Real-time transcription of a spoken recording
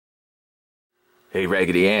Hey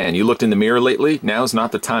Raggedy Ann, you looked in the mirror lately? Now's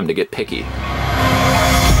not the time to get picky.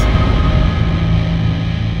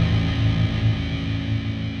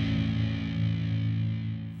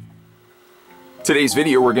 Today's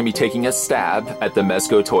video, we're going to be taking a stab at the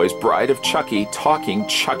Mezco Toyz Bride of Chucky talking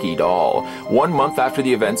Chucky doll. 1 month after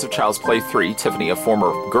the events of Child's Play 3, Tiffany, a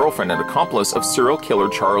former girlfriend and accomplice of serial killer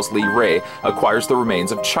Charles Lee Ray, acquires the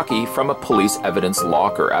remains of Chucky from a police evidence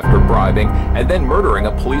locker after bribing and then murdering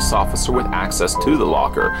a police officer with access to the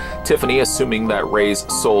locker. Tiffany, assuming that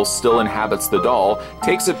Ray's soul still inhabits the doll,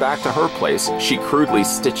 takes it back to her place. She crudely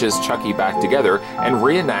stitches Chucky back together and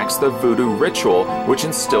reenacts the voodoo ritual which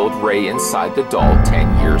instilled Ray inside the doll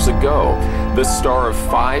 10 years ago. The star of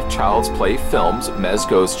 5 Child's Play films,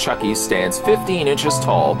 Mezco's Chucky stands 15 inches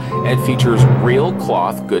tall and features real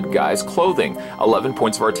cloth good guys clothing, 11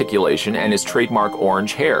 points of articulation, and his trademark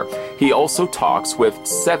orange hair. He also talks with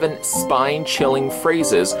 7 spine-chilling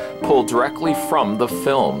phrases pulled directly from the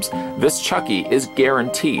films. This Chucky is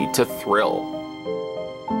guaranteed to thrill.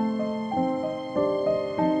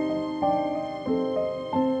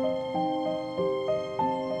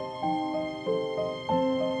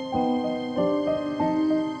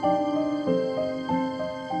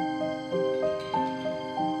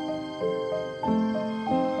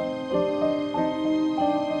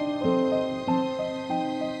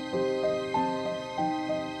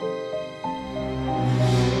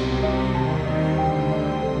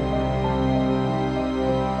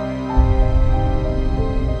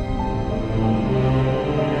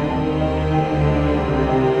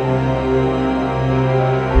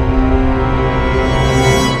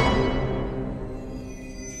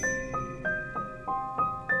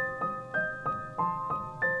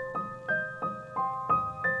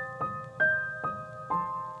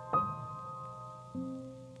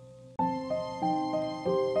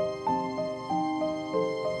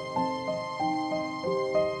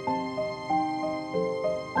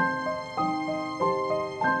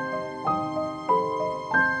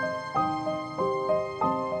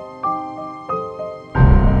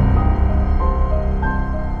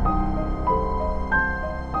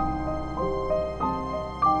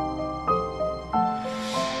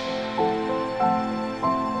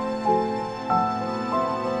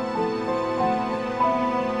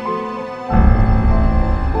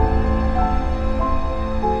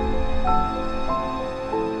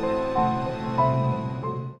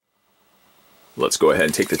 Let's go ahead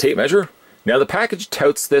and take the tape measure. Now the package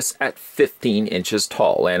touts this at 15 inches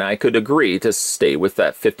tall, and I could agree to stay with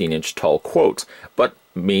that 15-inch tall quote, but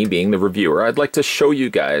me being the reviewer, I'd like to show you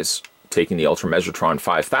guys taking the Ultra Measure-Tron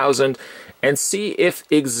 5000 and see if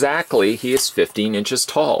exactly he is 15 inches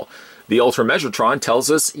tall. The Ultra Measure-Tron tells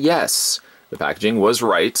us yes. The packaging was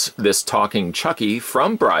right. This talking Chucky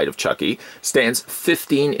from Bride of Chucky stands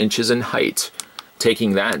 15 inches in height.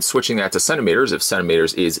 Taking that and switching that to centimeters, if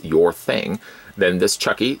centimeters is your thing, then this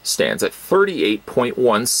Chucky stands at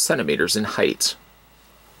 38.1 centimeters in height.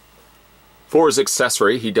 For his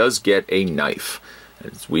accessory, he does get a knife.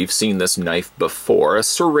 As we've seen this knife before, a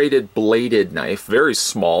serrated bladed knife, very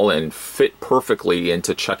small and fit perfectly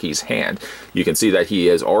into Chucky's hand. You can see that he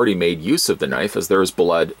has already made use of the knife as there is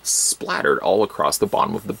blood splattered all across the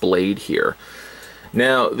bottom of the blade here.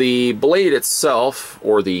 Now, the blade itself,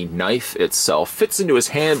 or the knife itself, fits into his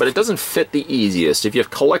hand, but it doesn't fit the easiest. If you've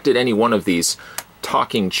collected any one of these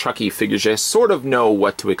talking Chucky figures, you sort of know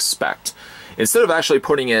what to expect. Instead of actually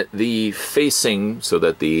putting it the facing so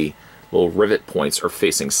that the little rivet points are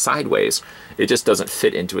facing sideways, it just doesn't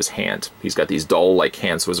fit into his hand. He's got these doll-like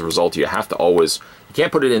hands, so as a result, you have to always, you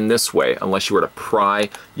can't put it in this way unless you were to pry.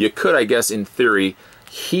 You could, I guess, in theory,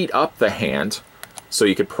 heat up the hand, so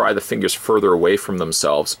you could pry the fingers further away from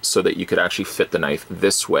themselves so that you could actually fit the knife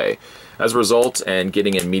this way. As a result, and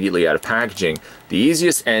getting it immediately out of packaging, the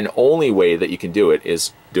easiest and only way that you can do it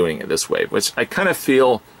is doing it this way, which I kind of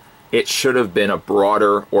feel it should have been a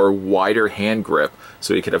broader or wider hand grip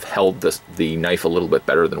so he could have held the knife a little bit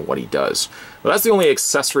better than what he does. But that's the only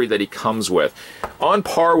accessory that he comes with. On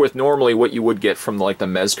par with normally what you would get from like the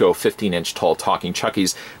Mezco 15-inch tall talking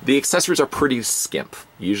Chuckies, the accessories are pretty skimp.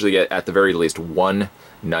 You usually get at the very least one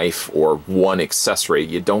knife or one accessory.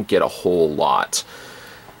 You don't get a whole lot.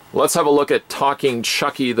 Let's have a look at talking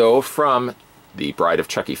Chucky though from the Bride of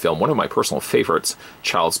Chucky film, one of my personal favorites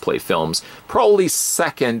Child's Play films. Probably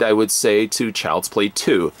second, I would say, to Child's Play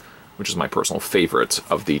 2, which is my personal favorite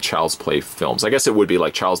of the Child's Play films. I guess it would be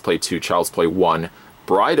like Child's Play 2, Child's Play 1,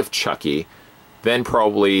 Bride of Chucky, then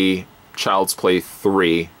probably Child's Play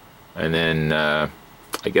 3, and then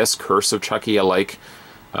I guess Curse of Chucky I like.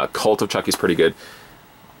 Cult of Chucky's pretty good.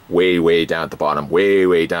 Way down at the bottom,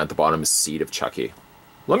 way down at the bottom is Seed of Chucky.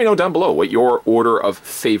 let me know down below what your order of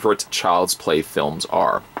favorite Child's Play films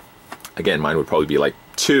are. Again, mine would probably be like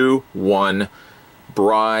 2, 1,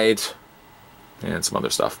 Bride, and some other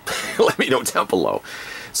stuff. Let me know down below.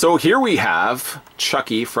 So here we have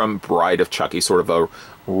Chucky from Bride of Chucky, sort of a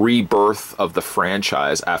rebirth of the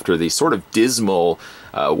franchise after the sort of dismal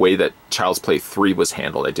way that Child's Play 3 was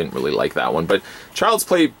handled. I didn't really like that one, but Child's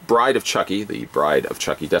Play Bride of Chucky, the Bride of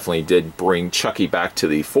Chucky, definitely did bring Chucky back to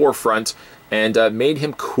the forefront and made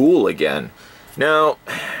him cool again. Now,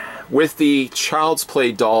 with the Child's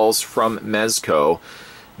Play dolls from Mezco,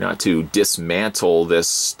 not to dismantle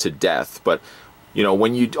this to death, but you know,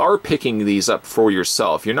 when you are picking these up for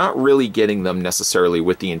yourself, you're not really getting them necessarily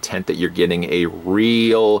with the intent that you're getting a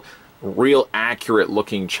real accurate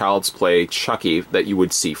looking Child's Play Chucky that you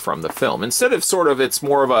would see from the film. Instead of sort of, it's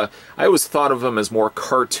more of a, I always thought of them as more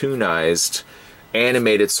cartoonized,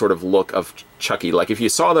 animated sort of look of Chucky. Like if you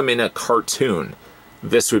saw them in a cartoon,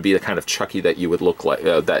 this would be the kind of Chucky that you would look like,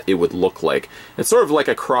 that it would look like. It's sort of like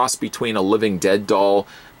a cross between a Living Dead doll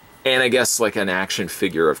and I guess like an action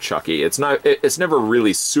figure of Chucky. It's never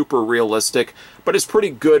really super realistic, but it's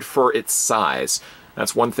pretty good for its size.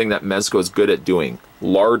 That's one thing that Mezco is good at doing.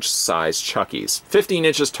 Large size Chuckies. 15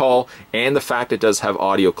 inches tall, and the fact it does have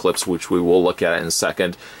audio clips, which we will look at in a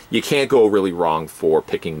second. You can't go really wrong for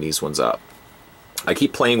picking these ones up. I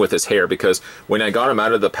keep playing with his hair because when I got him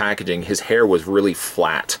out of the packaging, his hair was really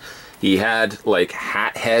flat. He had like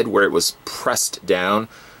hat head where it was pressed down.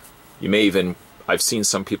 You may even, I've seen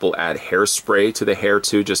some people add hairspray to the hair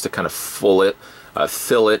too, just to kind of fill it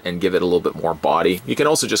and give it a little bit more body. You can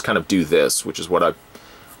also just kind of do this, which is what I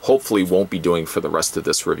hopefully won't be doing for the rest of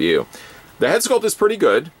this review. The head sculpt is pretty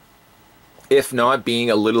good, if not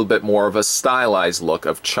being a little bit more of a stylized look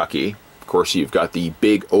of Chucky. Of course, you've got the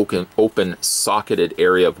big open socketed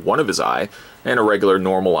area of one of his eye and a regular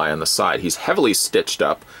normal eye on the side. He's heavily stitched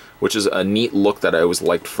up, which is a neat look that I always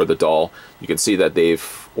liked for the doll. You can see that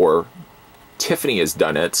Tiffany has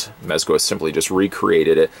done it. Mezco has simply just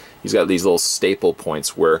recreated it. He's got these little staple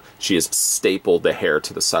points where she has stapled the hair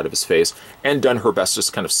to the side of his face and done her best to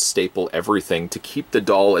just kind of staple everything to keep the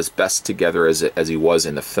doll as best together as he was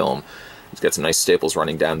in the film. He's got some nice staples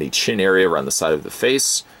running down the chin area, around the side of the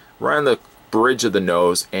face, around the bridge of the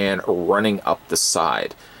nose, and running up the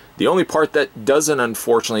side. The only part that doesn't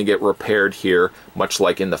unfortunately get repaired here, much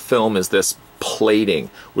like in the film, is this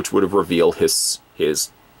plating, which would have revealed his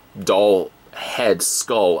doll head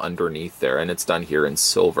skull underneath there, and it's done here in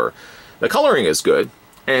silver. The coloring is good,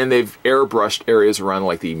 and they've airbrushed areas around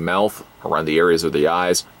like the mouth, around the areas of the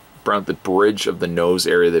eyes, around the bridge of the nose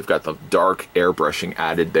area. They've got the dark airbrushing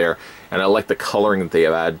added there, and I like the coloring that they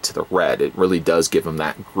have added to the red. It really does give him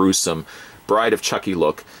that gruesome Bride of Chucky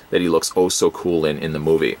look that he looks oh so cool in the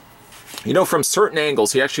movie. You know, from certain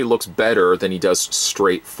angles, he actually looks better than he does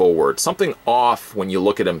straight forward. Something off when you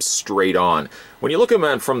look at him straight on. When you look at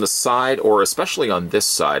him from the side, or especially on this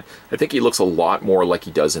side, I think he looks a lot more like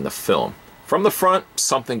he does in the film. From the front,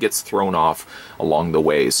 something gets thrown off along the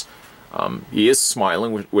ways. He is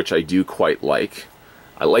smiling, which I do quite like.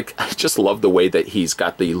 I just love the way that he's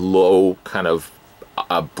got the low kind of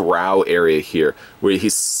brow area here, where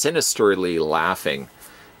he's sinisterly laughing.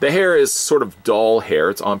 The hair is sort of doll hair.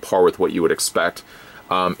 It's on par with what you would expect.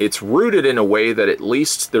 It's rooted in a way that at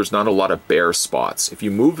least there's not a lot of bare spots. If you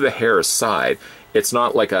move the hair aside, it's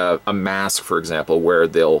not like a mask, for example, where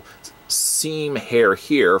they'll seam hair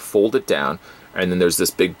here, fold it down, and then there's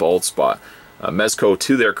this big bald spot. Mezco,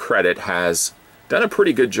 to their credit, has done a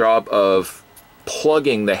pretty good job of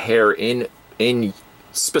plugging the hair in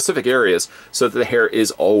specific areas so that the hair is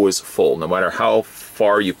always full. No matter how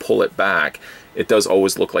far you pull it back, it does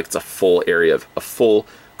always look like it's a full area, a full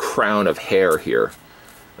crown of hair here.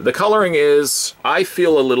 The coloring is, I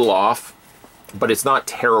feel, a little off, but it's not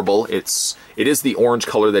terrible. It is the orange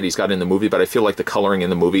color that he's got in the movie, but I feel like the coloring in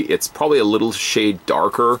the movie, it's probably a little shade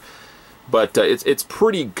darker, but it's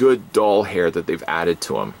pretty good doll hair that they've added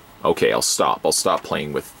to him. Okay, I'll stop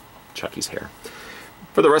playing with Chucky's hair.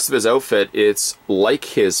 For the rest of his outfit, it's like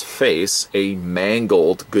his face, a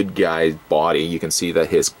mangled good guy body. You can see that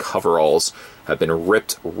his coveralls have been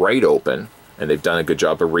ripped right open, and they've done a good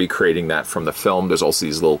job of recreating that from the film. There's also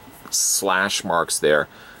these little slash marks there,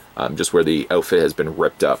 just where the outfit has been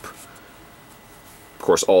ripped up. Of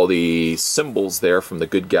course, all the symbols there from the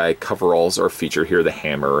good guy coveralls are featured here, the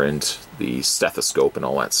hammer and the stethoscope and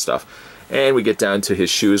all that stuff. And we get down to his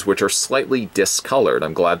shoes, which are slightly discolored.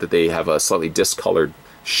 I'm glad that they have a slightly discolored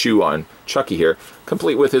shoe on Chucky here,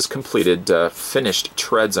 complete with his completed finished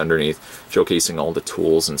treads underneath, showcasing all the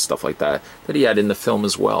tools and stuff like that he had in the film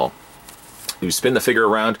as well. you spin the figure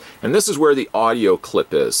around, and this is where the audio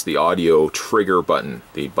clip is, the audio trigger button.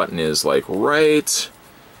 The button is like right,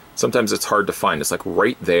 sometimes it's hard to find, it's like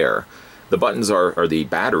right there. The buttons or the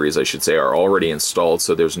batteries, I should say, are already installed,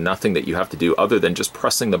 so there's nothing that you have to do other than just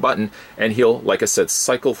pressing the button, and he'll, like I said,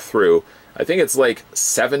 cycle through. I think it's like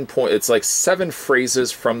 7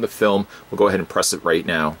 phrases from the film. We'll go ahead and press it right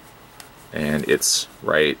now, and it's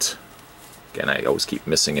right. Again, I always keep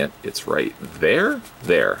missing it. It's right there,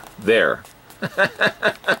 there, there.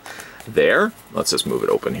 There. Let's just move it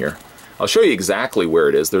open here. I'll show you exactly where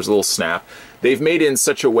it is. There's a little snap. They've made it in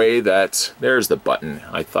such a way that there's the button.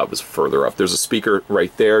 I thought was further up. There's a speaker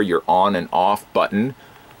right there, your on and off button,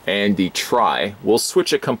 and the try. We'll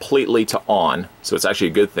switch it completely to on, so it's actually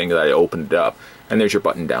a good thing that I opened it up. And there's your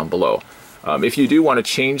button down below. If you do want to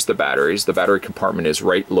change the batteries, the battery compartment is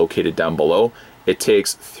right located down below. It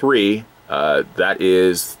takes 3. That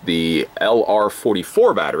is the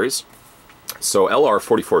LR44 batteries. So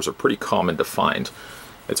LR44s are pretty common to find.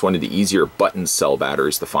 It's one of the easier button cell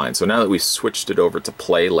batteries to find. So now that we've switched it over to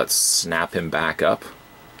play, let's snap him back up.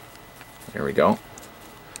 There we go.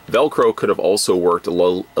 Velcro could have also worked a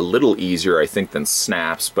little easier, I think, than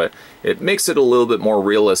snaps, but it makes it a little bit more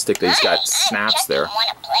realistic that he's got snaps there.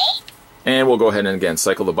 And we'll go ahead and again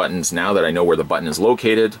cycle the buttons now that I know where the button is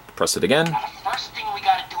located. Press it again. The first thing we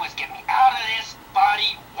gotta do is get me out of this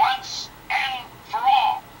body once and for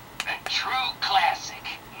all. A true classic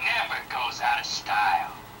never goes out of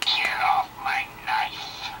style. Get off my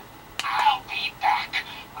knife. I'll be back.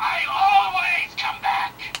 I always come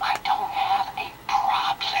back. I don't have a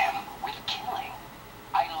problem with killing.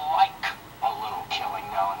 I like a little killing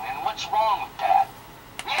now and then. What's wrong with that?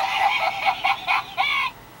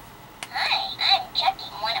 Hi, I'm Chucky.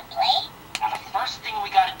 Wanna play? Now the first thing we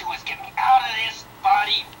gotta do is get me out of this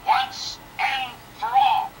body once and for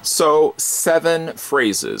all. So 7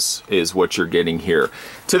 phrases is what you're getting here.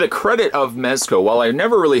 To the credit of Mezco, while I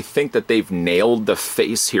never really think that they've nailed the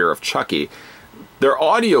face here of Chucky, their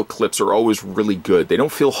audio clips are always really good. They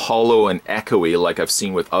don't feel hollow and echoey like I've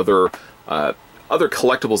seen with other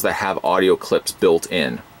collectibles that have audio clips built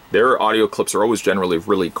in. Their audio clips are always generally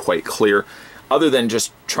really quite clear. Other than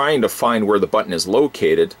just trying to find where the button is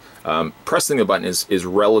located, pressing the button is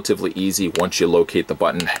relatively easy once you locate the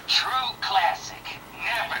button. A true classic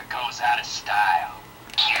never goes out of style.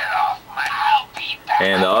 Get off my... I'll be back.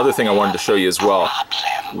 And the other thing I wanted to show you as well,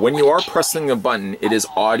 when you are pressing the button, it is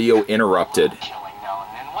audio interrupted.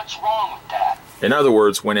 What's wrong with that? In other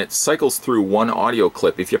words, when it cycles through one audio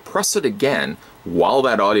clip, if you press it again while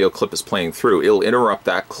that audio clip is playing through, it'll interrupt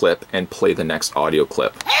that clip and play the next audio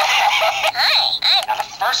clip. Now the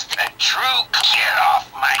first and true, get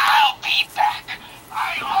off my... I'll be back.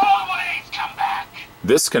 I always come back.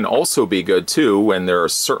 This can also be good too when there are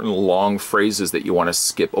certain long phrases that you want to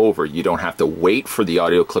skip over. You don't have to wait for the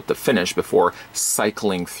audio clip to finish before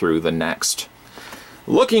cycling through the next.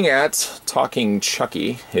 Looking at Talking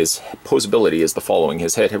Chucky, his posability is the following.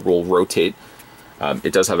 His head will rotate.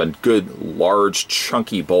 It does have a good, large,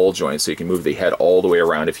 chunky ball joint, so you can move the head all the way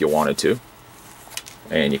around if you wanted to.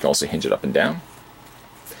 And you can also hinge it up and down.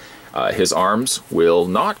 His arms will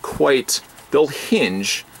not quite, they'll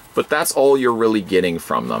hinge, but that's all you're really getting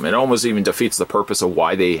from them. It almost even defeats the purpose of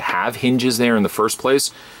why they have hinges there in the first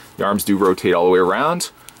place. The arms do rotate all the way around,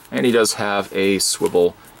 and he does have a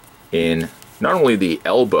swivel in not only the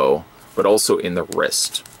elbow, but also in the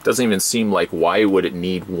wrist. Doesn't even seem like why would it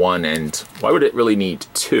need one and why would it really need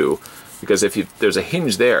 2? Because if there's a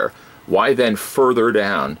hinge there, why then further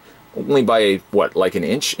down, only by what, like an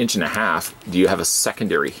inch and a half, do you have a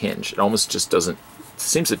secondary hinge? It almost just doesn't,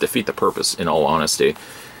 seems to defeat the purpose in all honesty.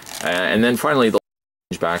 And then finally the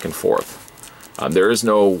hinge back and forth. There is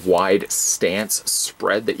no wide stance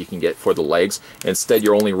spread that you can get for the legs. Instead,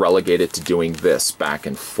 you're only relegated to doing this back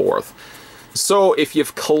and forth. So if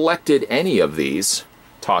you've collected any of these,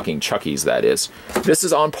 Talking Chuckies that is, this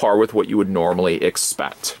is on par with what you would normally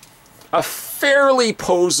expect. A fairly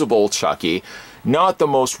posable Chucky, not the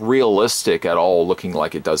most realistic at all looking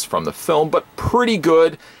like it does from the film, but pretty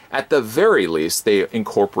good. At the very least, they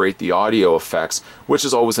incorporate the audio effects, which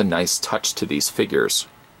is always a nice touch to these figures.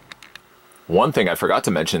 One thing I forgot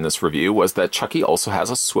to mention in this review was that Chucky also has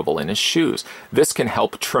a swivel in his shoes. This can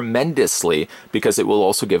help tremendously because it will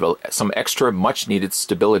also give some extra much needed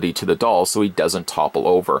stability to the doll so he doesn't topple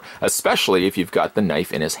over, especially if you've got the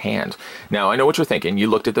knife in his hand. Now, I know what you're thinking. You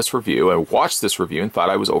looked at this review and watched this review and thought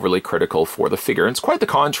I was overly critical for the figure, and it's quite the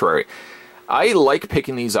contrary. I like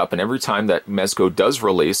picking these up, and every time that Mezco does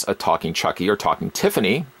release a Talking Chucky or Talking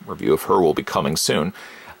Tiffany, review of her will be coming soon,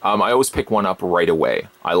 I always pick one up right away.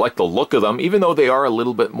 I like the look of them, even though they are a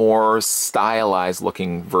little bit more stylized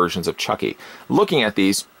looking versions of Chucky. Looking at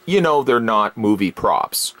these, you know they're not movie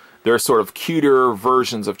props. They're sort of cuter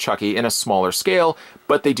versions of Chucky in a smaller scale,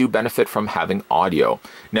 but they do benefit from having audio.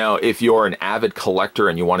 Now, if you're an avid collector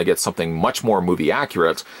and you want to get something much more movie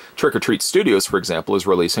accurate, Trick or Treat Studios, for example, is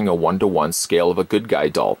releasing a 1-to-1 scale of a Good Guy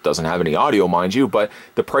doll. Doesn't have any audio, mind you, but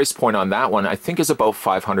the price point on that one I think is about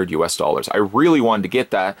 $500 US. I really wanted to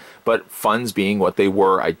get that, but funds being what they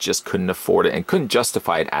were, I just couldn't afford it and couldn't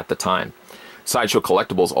justify it at the time. Sideshow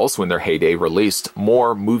Collectibles also in their heyday released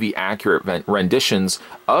more movie-accurate renditions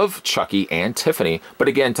of Chucky and Tiffany, but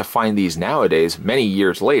again, to find these nowadays, many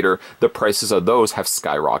years later, the prices of those have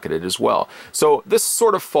skyrocketed as well. So this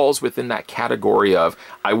sort of falls within that category of,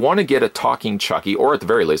 I want to get a talking Chucky, or at the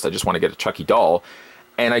very least, I just want to get a Chucky doll,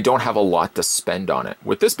 and I don't have a lot to spend on it.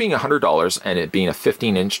 With this being $100 and it being a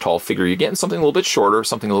 15-inch tall figure, you're getting something a little bit shorter,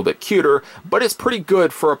 something a little bit cuter, but it's pretty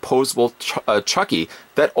good for a posable Chucky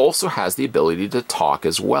that also has the ability to talk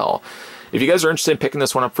as well. If you guys are interested in picking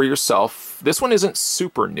this one up for yourself, this one isn't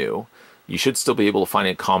super new. You should still be able to find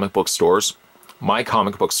it in comic book stores. My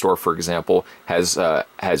comic book store, for example, has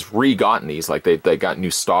re-gotten these. Like they got new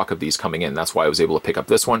stock of these coming in. That's why I was able to pick up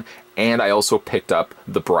this one. And I also picked up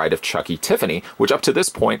The Bride of Chucky Tiffany, which up to this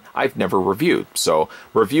point I've never reviewed. So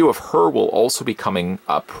review of her will also be coming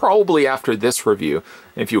up probably after this review,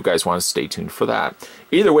 if you guys want to stay tuned for that.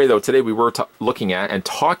 Either way though, today we were looking at and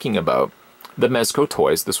talking about the Mezco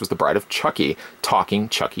Toyz. This was The Bride of Chucky, talking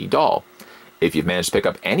Chucky doll. If you've managed to pick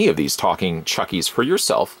up any of these talking Chuckies for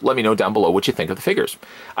yourself, let me know down below what you think of the figures.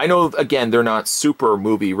 I know, again, they're not super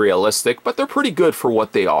movie realistic, but they're pretty good for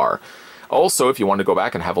what they are. Also, if you want to go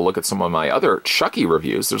back and have a look at some of my other Chucky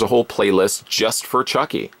reviews, there's a whole playlist just for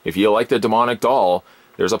Chucky. If you like the demonic doll,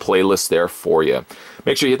 there's a playlist there for you.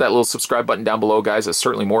 Make sure you hit that little subscribe button down below, guys, as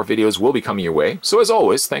certainly more videos will be coming your way. So as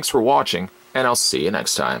always, thanks for watching, and I'll see you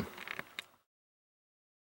next time.